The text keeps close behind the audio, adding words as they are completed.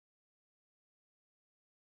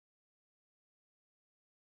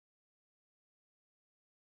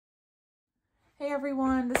Hey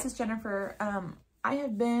everyone, this is Jennifer. I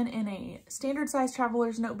have been in a standard size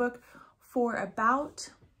traveler's notebook for about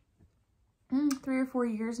 3 or 4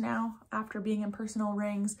 years now after being in personal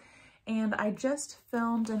rings, and I just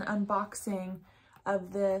filmed an unboxing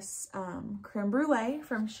of this creme brulee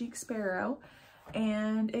from Chic Sparrow,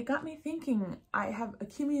 and it got me thinking. I have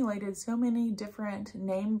accumulated so many different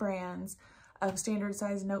name brands of standard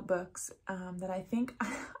size notebooks that I think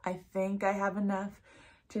I have enough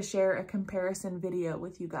to share a comparison video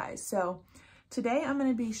with you guys. So today I'm going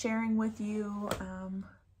to be sharing with you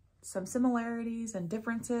some similarities and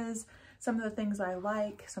differences, some of the things I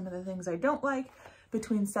like, some of the things I don't like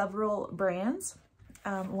between several brands.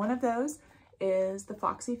 One of those is the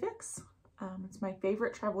Foxy Fix. It's my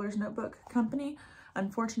favorite traveler's notebook company.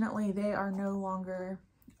 Unfortunately, they are no longer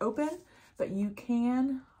open, but you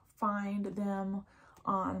can find them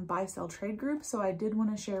on buy-sell trade groups. So I did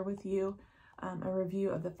want to share with you a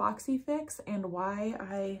review of the Foxy Fix and why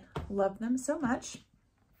I love them so much.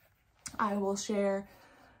 I will share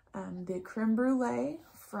the creme brulee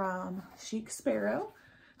from Chic Sparrow.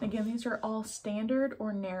 Again, these are all standard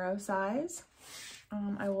or narrow size.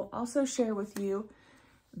 I will also share with you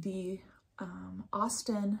the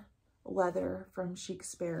Austin leather from Chic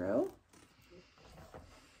Sparrow.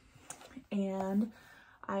 And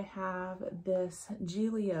I have this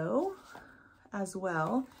Gillio as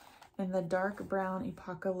well in the dark brown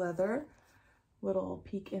Ipaca leather. Little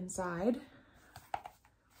peek inside.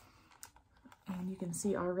 And you can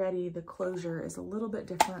see already the closure is a little bit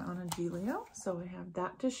different on a Gillio. So I have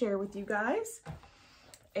that to share with you guys.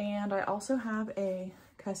 And I also have a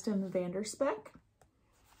custom Vander Spek.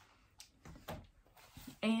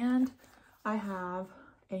 And I have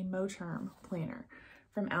a Moterm planner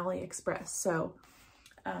from AliExpress. So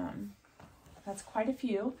that's quite a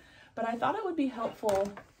few, but I thought it would be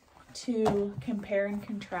helpful to compare and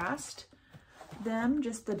contrast them,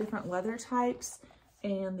 just the different leather types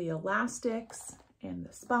and the elastics and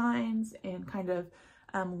the spines, and kind of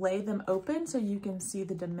lay them open so you can see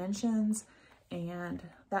the dimensions. And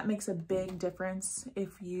that makes a big difference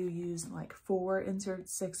if you use like 4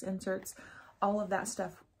 inserts, 6 inserts. All of that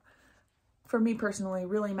stuff, for me personally,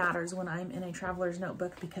 really matters when I'm in a traveler's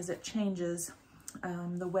notebook, because it changes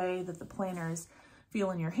the way that the planners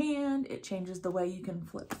feel in your hand. It changes the way you can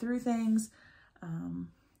flip through things.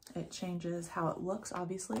 It changes how it looks,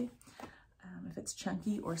 obviously, if it's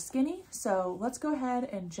chunky or skinny. So let's go ahead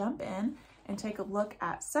and jump in and take a look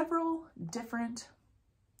at several different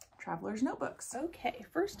traveler's notebooks. Okay,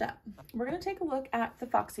 first up, we're going to take a look at the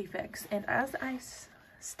Foxy Fix. And as I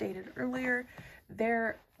stated earlier,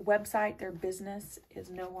 their website, their business is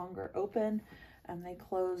no longer open. They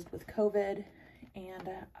closed with COVID, and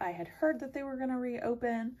I had heard that they were going to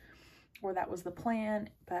reopen, or that was the plan,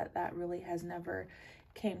 but that really has never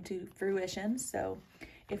came to fruition. So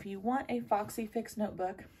if you want a Foxy Fix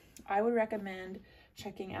notebook, I would recommend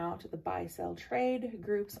checking out the buy sell trade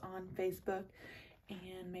groups on Facebook,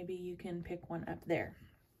 and maybe you can pick one up there.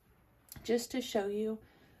 Just to show you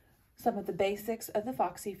some of the basics of the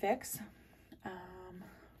Foxy Fix,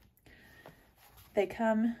 they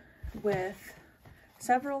come with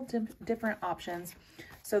several different options.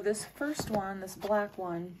 So this first one, this black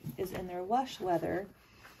one, is in their lush leather.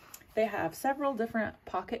 They have several different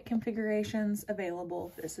pocket configurations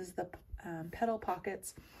available. This is the petal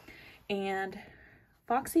pockets, and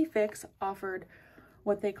Foxy Fix offered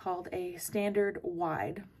what they called a standard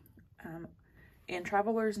wide. In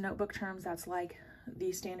traveler's notebook terms, that's like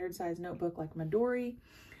the standard size notebook like Midori,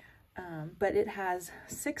 but it has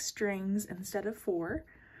 6 strings instead of 4.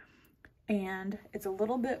 And it's a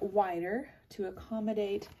little bit wider to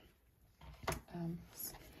accommodate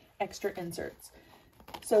extra inserts.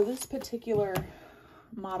 So this particular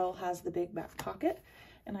model has the big back pocket,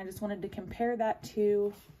 and I just wanted to compare that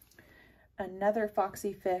to another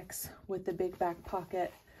Foxy Fix with the big back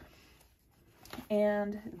pocket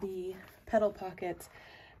and the petal pockets,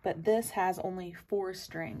 but this has only 4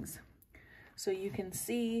 strings. So you can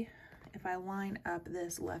see if I line up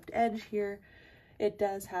this left edge here, it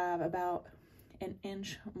does have about an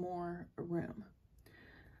inch more room.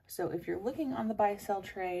 So if you're looking on the buy sell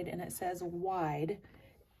trade and it says wide,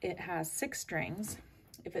 it has 6 strings.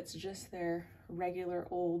 If it's just their regular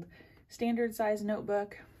old standard size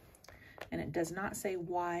notebook and it does not say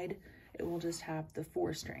wide, it will just have the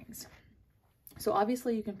 4 strings. So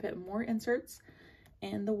obviously you can put more inserts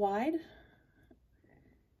in the wide,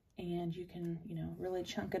 and you can, really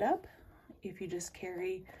chunk it up. If you just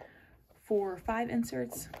carry 4 or 5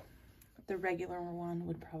 inserts, the regular one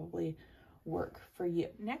would probably work for you.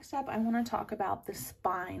 Next up, I want to talk about the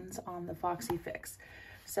spines on the Foxy Fix.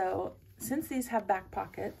 So since these have back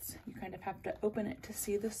pockets, you kind of have to open it to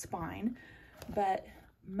see the spine, but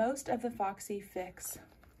most of the Foxy Fix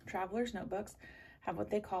Traveler's notebooks have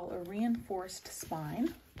what they call a reinforced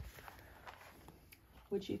spine,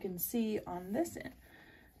 which you can see on this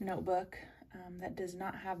notebook that does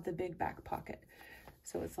not have the big back pocket.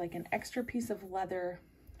 So it's like an extra piece of leather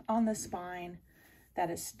on the spine that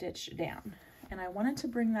is stitched down. And I wanted to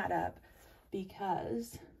bring that up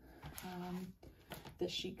because the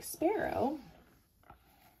Chic Sparrow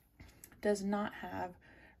does not have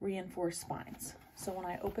reinforced spines. So when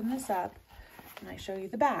I open this up and I show you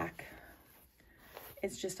the back,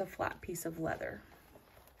 it's just a flat piece of leather.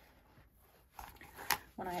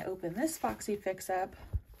 When I open this Foxy Fix up,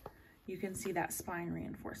 you can see that spine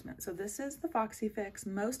reinforcement. So this is the Foxy Fix.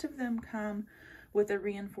 Most of them come with a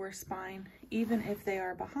reinforced spine. Even if they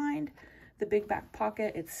are behind the big back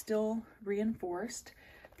pocket, it's still reinforced.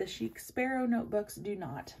 The Chic Sparrow notebooks do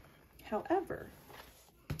not. However,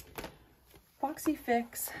 Foxy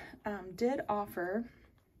Fix did offer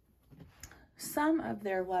some of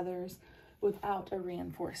their leathers without a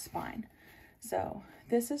reinforced spine. So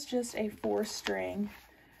this is just a 4-string,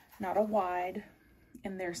 not a wide,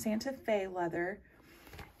 in their Santa Fe leather.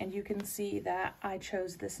 And you can see that I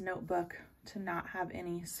chose this notebook to not have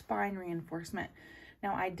any spine reinforcement.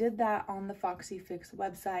 Now I did that on the Foxy Fix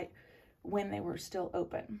website when they were still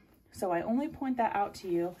open. So I only point that out to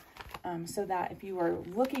you so that if you are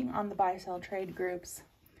looking on the buy sell trade groups,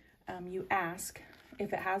 you ask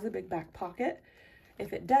if it has a big back pocket.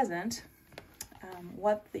 If it doesn't,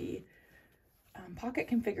 what the pocket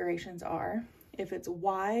configurations are, if it's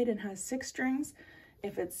wide and has 6 strings,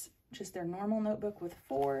 if it's just their normal notebook with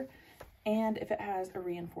 4, and if it has a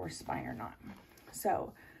reinforced spine or not.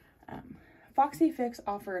 So Foxy Fix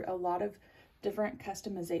offered a lot of different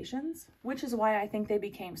customizations, which is why I think they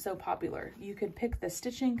became so popular. You could pick the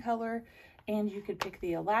stitching color, and you could pick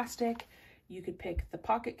the elastic, you could pick the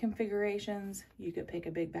pocket configurations, you could pick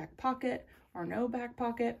a big back pocket or no back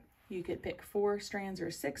pocket, you could pick 4 strands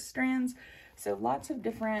or 6 strands. So lots of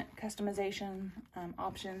different customization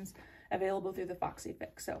options available through the Foxy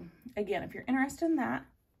Fix. So again, if you're interested in that,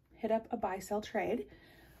 hit up a buy sell trade.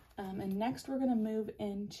 And next we're gonna move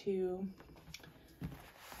into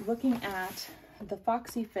looking at the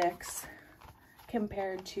Foxy Fix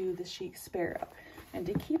compared to the Chic Sparrow. And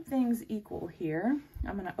to keep things equal here,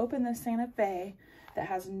 I'm gonna open the Santa Fe that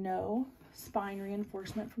has no spine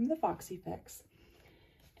reinforcement from the Foxy Fix.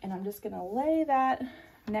 And I'm just gonna lay that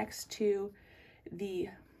next to the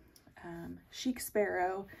Chic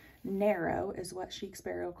Sparrow Narrow, is what Chic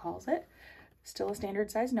Sparrow calls it. Still a standard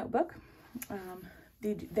size notebook.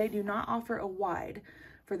 They do not offer a wide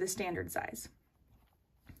for the standard size.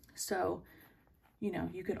 So, you know,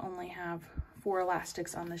 you could only have 4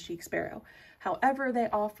 elastics on the Chic Sparrow. However, they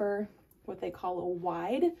offer what they call a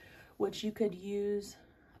wide, which you could use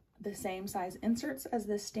the same size inserts as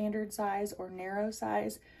the standard size or narrow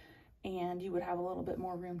size, and you would have a little bit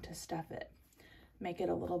more room to stuff it. Make it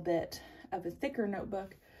a little bit of a thicker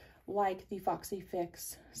notebook like the Foxy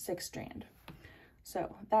Fix 6-strand.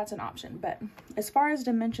 So that's an option. But as far as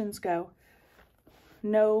dimensions go,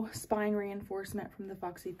 no spine reinforcement from the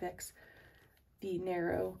Foxy Fix. The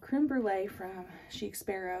narrow creme brulee from Chic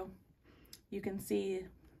Sparrow, you can see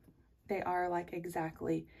they are like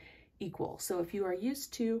exactly equal. So if you are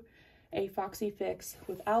used to a Foxy Fix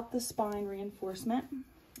without the spine reinforcement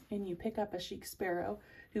and you pick up a Chic Sparrow,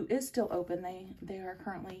 who is still open, they are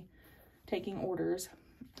currently taking orders,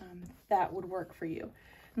 that would work for you.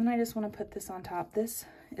 And then I just want to put this on top. This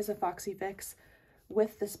is a Foxy Fix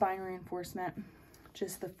with the spine reinforcement,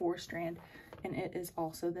 just the 4-strand, and it is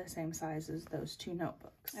also the same size as those 2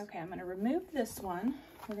 notebooks. Okay, I'm going to remove this one.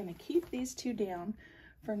 We're going to keep these 2 down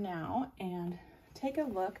for now and take a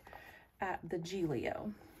look at the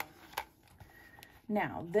Gillio.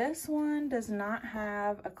 Now, this one does not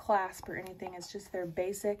have a clasp or anything. It's just their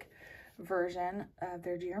basic version of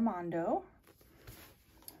their Diamando.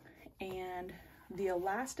 And the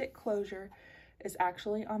elastic closure is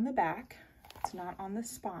actually on the back. It's not on the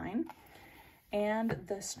spine. And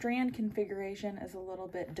the strand configuration is a little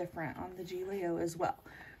bit different on the Gillio as well.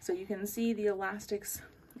 So you can see the elastics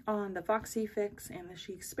on the Foxy Fix and the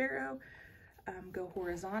Chic Sparrow go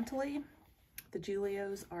horizontally. The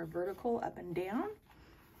Gillios are vertical up and down.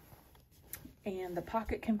 And the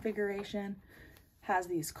pocket configuration has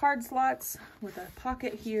these card slots with a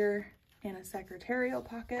pocket here and a secretarial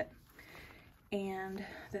pocket. And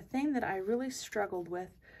the thing that I really struggled with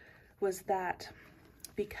was that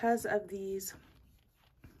because of these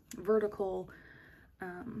vertical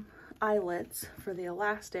eyelets for the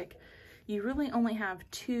elastic, you really only have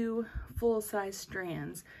 2 full-size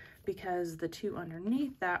strands because the two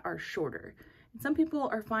underneath that are shorter. And some people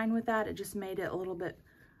are fine with that. It just made it a little bit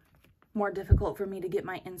more difficult for me to get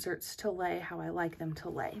my inserts to lay how I like them to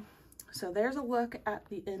lay. So there's a look at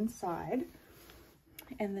the inside.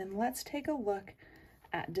 And then let's take a look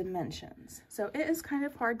at dimensions. So it is kind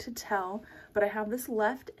of hard to tell, but I have this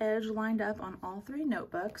left edge lined up on all three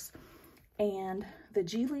notebooks, and the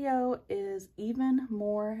Gillio is even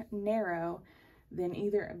more narrow than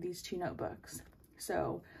either of these two notebooks.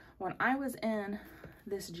 So when I was in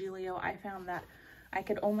this Gillio, I found that I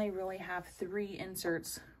could only really have 3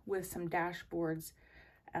 inserts with some dashboards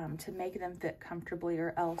to make them fit comfortably,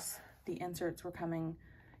 or else the inserts were coming,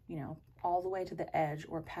 you know, all the way to the edge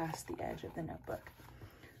or past the edge of the notebook.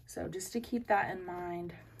 So just to keep that in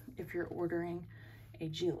mind if you're ordering a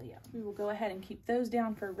Gillio. We will go ahead and keep those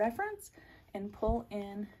down for reference and pull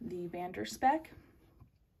in the Spek.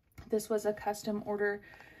 This was a custom order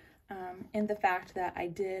in the fact that I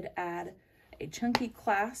did add a chunky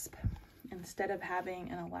clasp instead of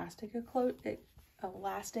having an elastic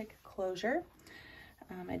closure.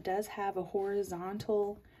 It does have a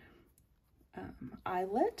horizontal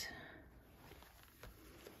eyelet.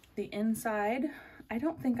 The inside, I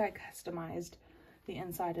don't think I customized the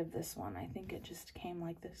inside of this one. I think it just came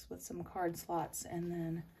like this with some card slots and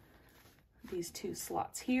then these 2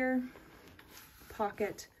 slots here,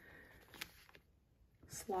 pocket,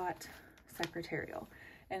 slot, secretarial.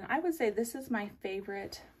 And I would say this is my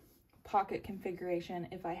favorite pocket configuration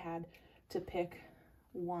if I had to pick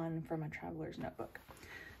one from a traveler's notebook.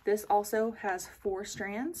 This also has 4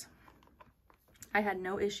 strands. I had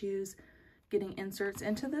no issues getting inserts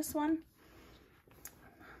into this one.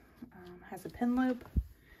 Has a pin loop,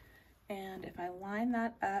 and if I line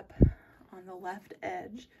that up on the left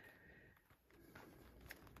edge,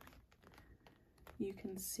 you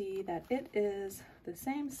can see that it is the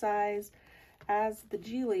same size as the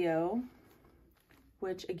Gillio,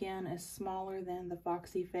 which again is smaller than the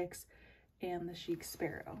Foxy Fix and the Chic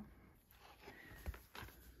Sparrow.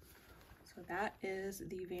 So that is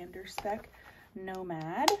the Spek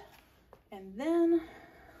Nomad. And then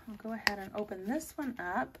I'll go ahead and open this one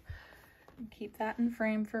up and keep that in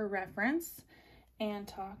frame for reference and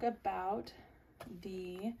talk about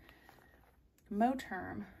the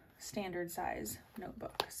Moterm standard size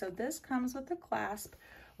notebook. So this comes with a clasp.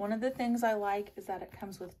 One of the things I like is that it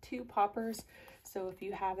comes with 2 poppers. So if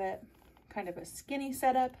you have it kind of a skinny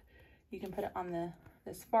setup, you can put it on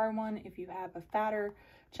this far one. If you have a fatter,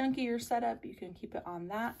 chunkier setup, you can keep it on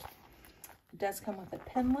that. It does come with a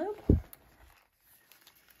pin loop,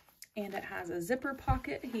 and it has a zipper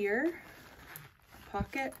pocket here,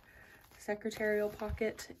 pocket, secretarial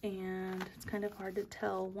pocket, and it's kind of hard to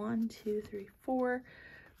tell, 1, 2, 3, 4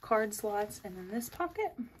 card slots, and then this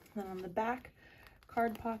pocket. Then on the back,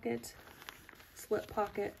 card pocket, slip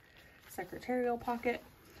pocket, secretarial pocket.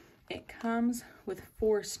 It comes with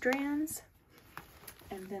 4 strands.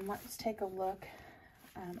 And then let's take a look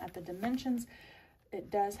at the dimensions. It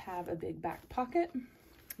does have a big back pocket,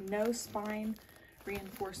 no spine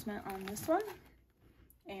reinforcement on this one.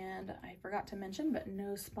 And I forgot to mention, but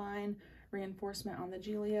no spine reinforcement on the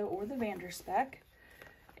Gillio or the Spek.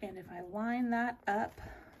 And if I line that up,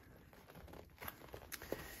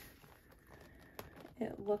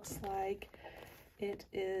 it looks like it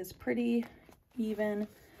is pretty even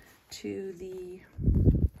to the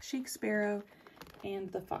Chic Sparrow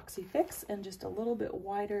and the Foxy Fix, and just a little bit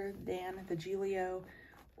wider than the Gillio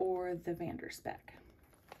or the Spek.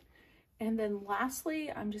 And then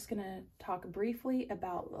lastly, I'm just gonna talk briefly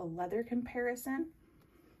about a leather comparison.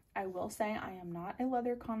 I will say I am not a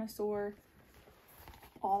leather connoisseur.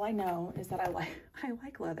 All I know is that I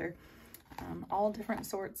like leather, all different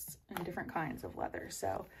sorts and different kinds of leather.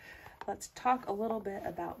 So let's talk a little bit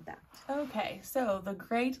about that. Okay, so the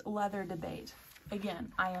great leather debate.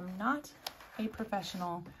 Again, I am not a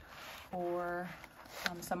professional or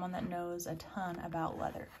someone that knows a ton about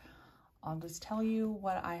leather. I'll just tell you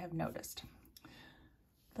what I have noticed.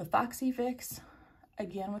 The Foxy Fix,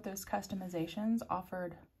 again with those customizations,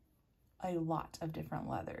 offered a lot of different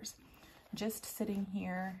leathers. Just sitting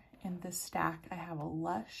here in this stack, I have a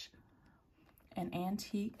lush, an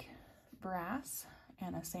antique brass,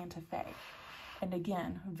 and a Santa Fe. And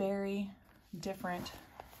again, very different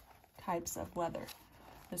types of leather.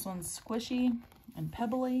 This one's squishy and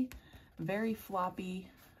pebbly, very floppy,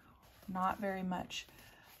 not very much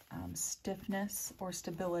stiffness or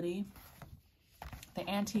stability. The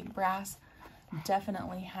antique brass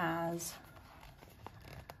definitely has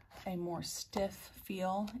a more stiff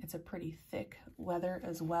feel. It's a pretty thick leather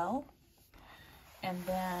as well. And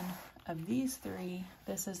then of these 3,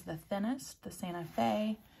 this is the thinnest, the Santa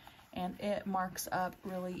Fe, and it marks up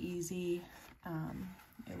really easy.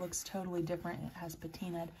 It looks totally different. It has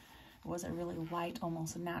patinaed. It was a really light,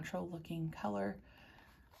 almost natural looking color.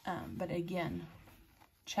 But again,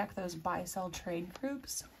 check those buy-sell trade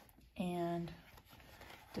groups, and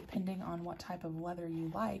depending on what type of leather you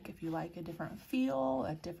like, if you like a different feel,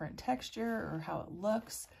 a different texture, or how it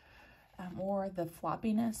looks, or the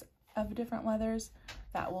floppiness of different leathers,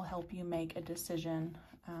 that will help you make a decision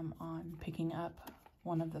on picking up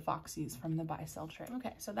one of the Foxys from the buy-sell trade.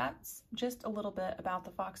 Okay, so that's just a little bit about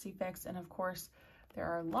the Foxy Fix, and of course there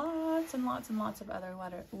are lots and lots and lots of other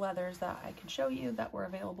leathers that I can show you that were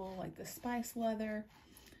available, like the spice leather.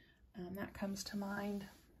 That comes to mind.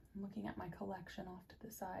 I'm looking at my collection off to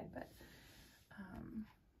the side, but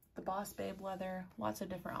the Boss Babe leather, lots of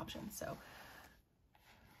different options. So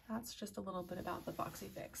that's just a little bit about the Foxy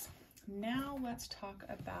Fix. Now let's talk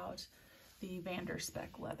about the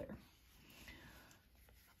Spek leather.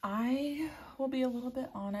 I will be a little bit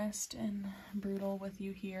honest and brutal with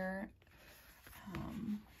you here.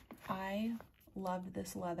 I loved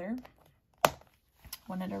this leather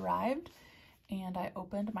when it arrived, and I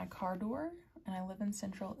opened my car door, and I live in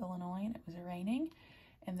central Illinois, and it was raining,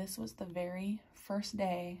 and this was the very first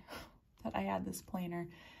day that I had this planner,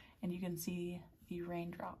 and you can see the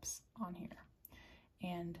raindrops on here.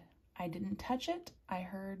 And I didn't touch it. I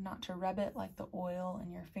heard not to rub it, like the oil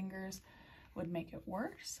in your fingers would make it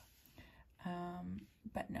worse.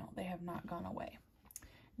 But no, they have not gone away.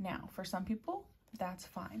 Now, for some people, that's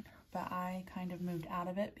fine, but I kind of moved out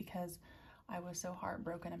of it because I was so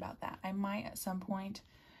heartbroken about that. I might at some point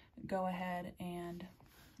go ahead and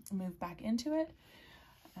move back into it.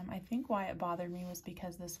 I think why it bothered me was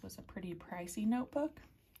because this was a pretty pricey notebook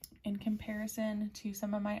in comparison to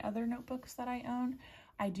some of my other notebooks that I own.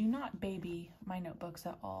 I do not baby my notebooks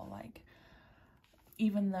at all. Like,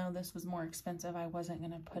 even though this was more expensive, I wasn't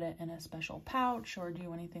going to put it in a special pouch or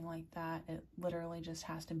do anything like that. It literally just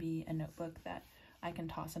has to be a notebook that I can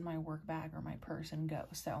toss in my work bag or my purse and go.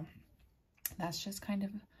 So that's just kind of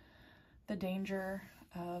the danger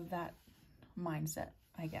of that mindset,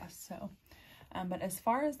 I guess. So, but as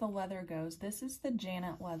far as the leather goes, this is the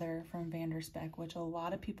Janet leather from Spek, which a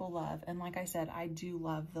lot of people love. And like I said, I do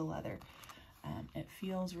love the leather. It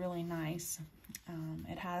feels really nice.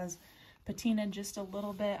 It has patina just a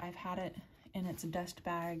little bit. I've had it in its dust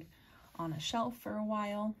bag on a shelf for a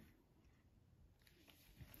while.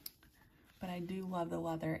 But I do love the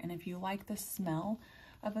leather. And if you like the smell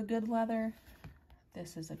of a good leather,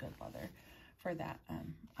 this is a good leather for that.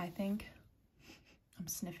 I think I'm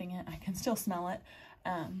sniffing it. I can still smell it.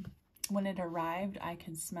 When it arrived, I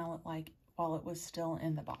could smell it like while it was still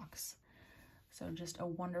in the box. So just a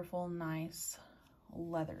wonderful, nice,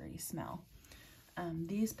 leathery smell.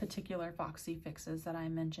 These particular Foxy Fixes that I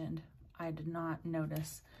mentioned, I did not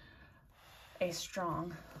notice a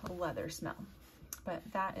strong leather smell. But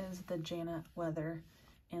that is the Janet leather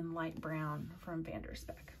in light brown from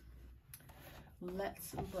Spek.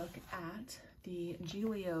 Let's look at the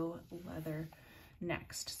Gillio leather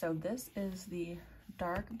next. So this is the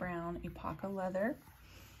dark brown Epoca leather.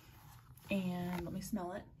 And let me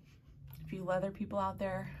smell it. If you leather people out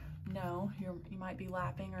there know, you might be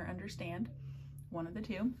laughing or understand. One of the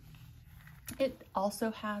two. It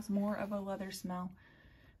also has more of a leather smell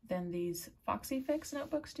than these Foxy Fix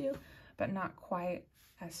notebooks do, but not quite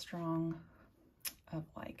as strong of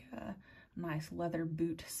like a nice leather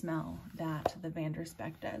boot smell that the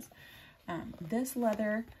Spek does. This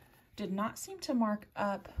leather did not seem to mark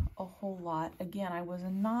up a whole lot. Again, I was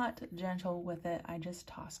not gentle with it. I just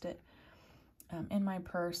tossed it in my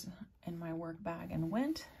purse, in my work bag, and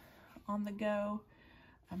went on the go.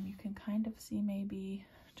 You can kind of see maybe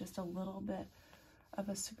just a little bit of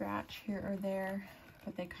a scratch here or there,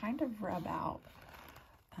 but they kind of rub out.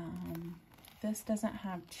 This doesn't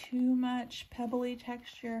have too much pebbly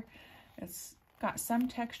texture. It's got some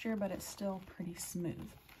texture, but it's still pretty smooth.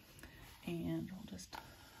 And we'll just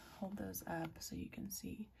hold those up so you can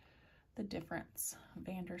see the difference.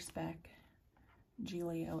 Spek,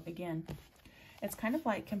 Gillio. Again, it's kind of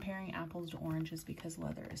like comparing apples to oranges because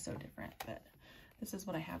leather is so different, but this is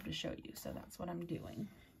what I have to show you, so that's what I'm doing.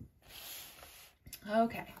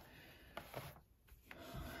 Okay.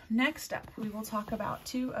 Next up, we will talk about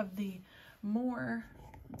two of the more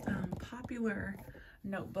popular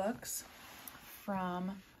notebooks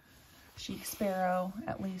from Chic Sparrow,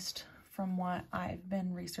 at least from what I've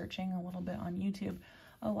been researching a little bit on YouTube.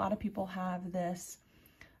 A lot of people have this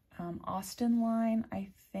Austin line. I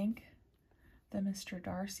think the Mr.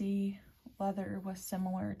 Darcy leather was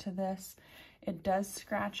similar to this. It does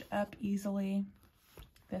scratch up easily.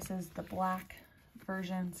 This is the black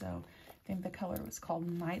version, so I think the color was called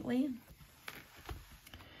Nightly.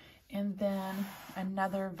 And then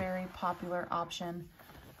another very popular option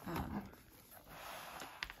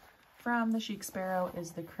from the Chic Sparrow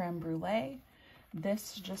is the Creme Brulee.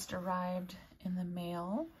 This just arrived in the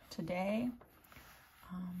mail today,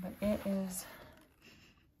 but it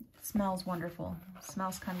smells wonderful. It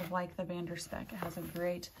smells kind of like the Spek. It has a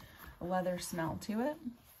great leather smell to it.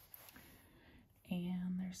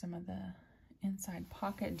 And there's some of the inside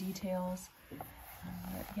pocket details.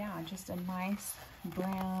 But yeah, just a nice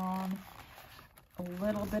brown, a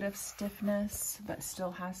little bit of stiffness, but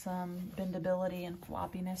still has some bendability and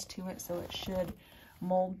floppiness to it, so it should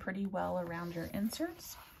mold pretty well around your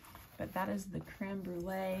inserts. But that is the Creme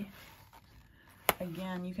Brulee.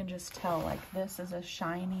 Again, you can just tell, like, this is a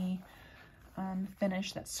shiny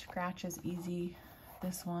finish that scratches easy.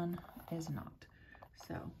 This one is not.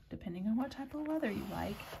 So depending on what type of leather you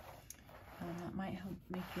like, that might help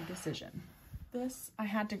make your decision. This I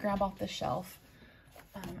had to grab off the shelf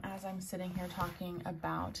as I'm sitting here talking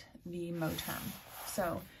about the Moterm.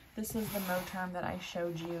 So this is the Moterm that I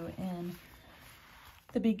showed you in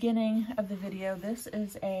the beginning of the video. This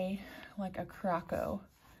is like a Croco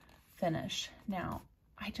finish. Now,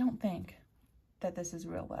 I don't think that this is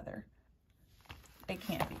real leather. It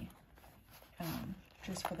can't be,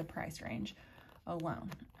 just for the price range alone.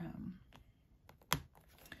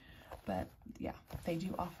 But yeah, they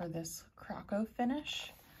do offer this Croco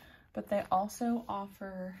finish, but they also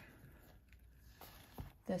offer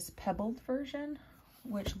this pebbled version,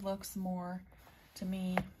 which looks more to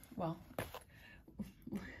me, well,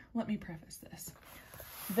 let me preface this.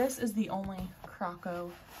 This is the only Croco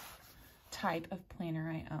type of planner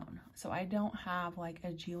I own. So I don't have like a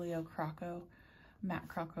Gillio Croco, matte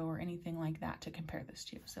Croco, or anything like that to compare this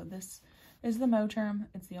to. So this is the Moterm.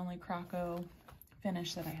 It's the only Croco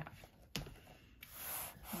finish that I have.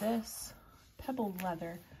 This pebbled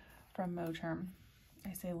leather from Moterm,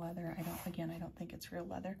 I say leather, I don't think it's real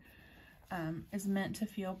leather, is meant to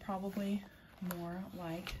feel probably more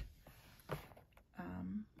like a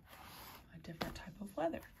different type of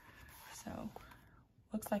leather. So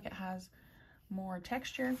looks like it has more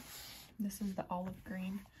texture. This is the olive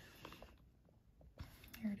green.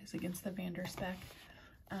 Here it is against the Spek,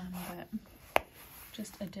 but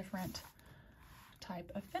just a different type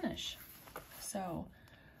of finish. So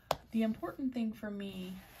the important thing for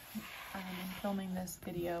me in filming this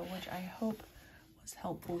video, which I hope was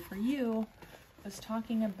helpful for you, was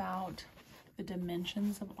talking about the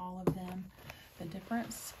dimensions of all of them, the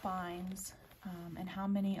different spines, and how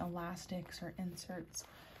many elastics or inserts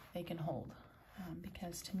they can hold.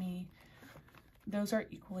 Because to me, those are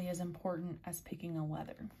equally as important as picking a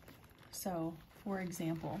leather. So, for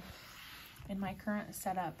example, in my current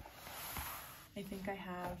setup, I think I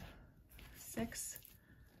have 6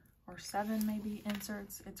 or 7 maybe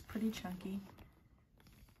inserts. It's pretty chunky.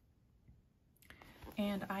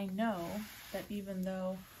 And I know that even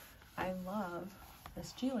though I love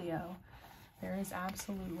this Gillio, there is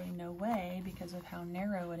absolutely no way, because of how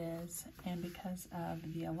narrow it is and because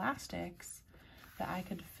of the elastics, that I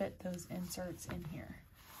could fit those inserts in here.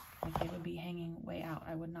 Like, they would be hanging way out.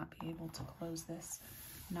 I would not be able to close this,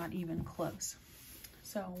 not even close.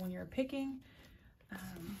 So when you're picking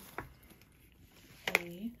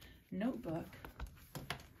a notebook,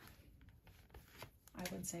 I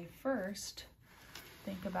would say first,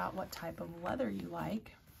 think about what type of leather you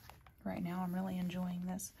like. Right now I'm really enjoying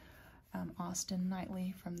this Austin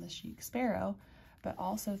Nightly from the Chic Sparrow, but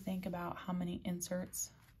also think about how many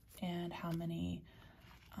inserts and how many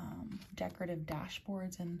decorative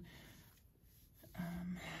dashboards and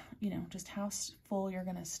you know, just how full you're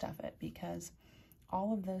going to stuff it, because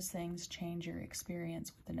all of those things change your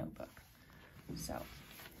experience with the notebook. So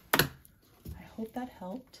I hope that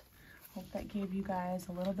helped. Hope that gave you guys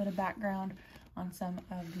a little bit of background on some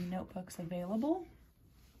of the notebooks available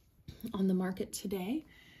on the market today.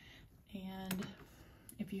 And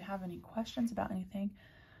if you have any questions about anything,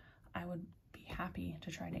 I would be happy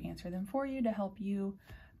to try to answer them for you to help you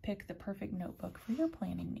pick the perfect notebook for your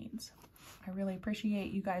planning needs. I really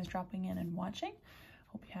appreciate you guys dropping in and watching.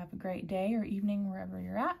 Hope you have a great day or evening wherever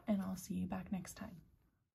you're at, and I'll see you back next time.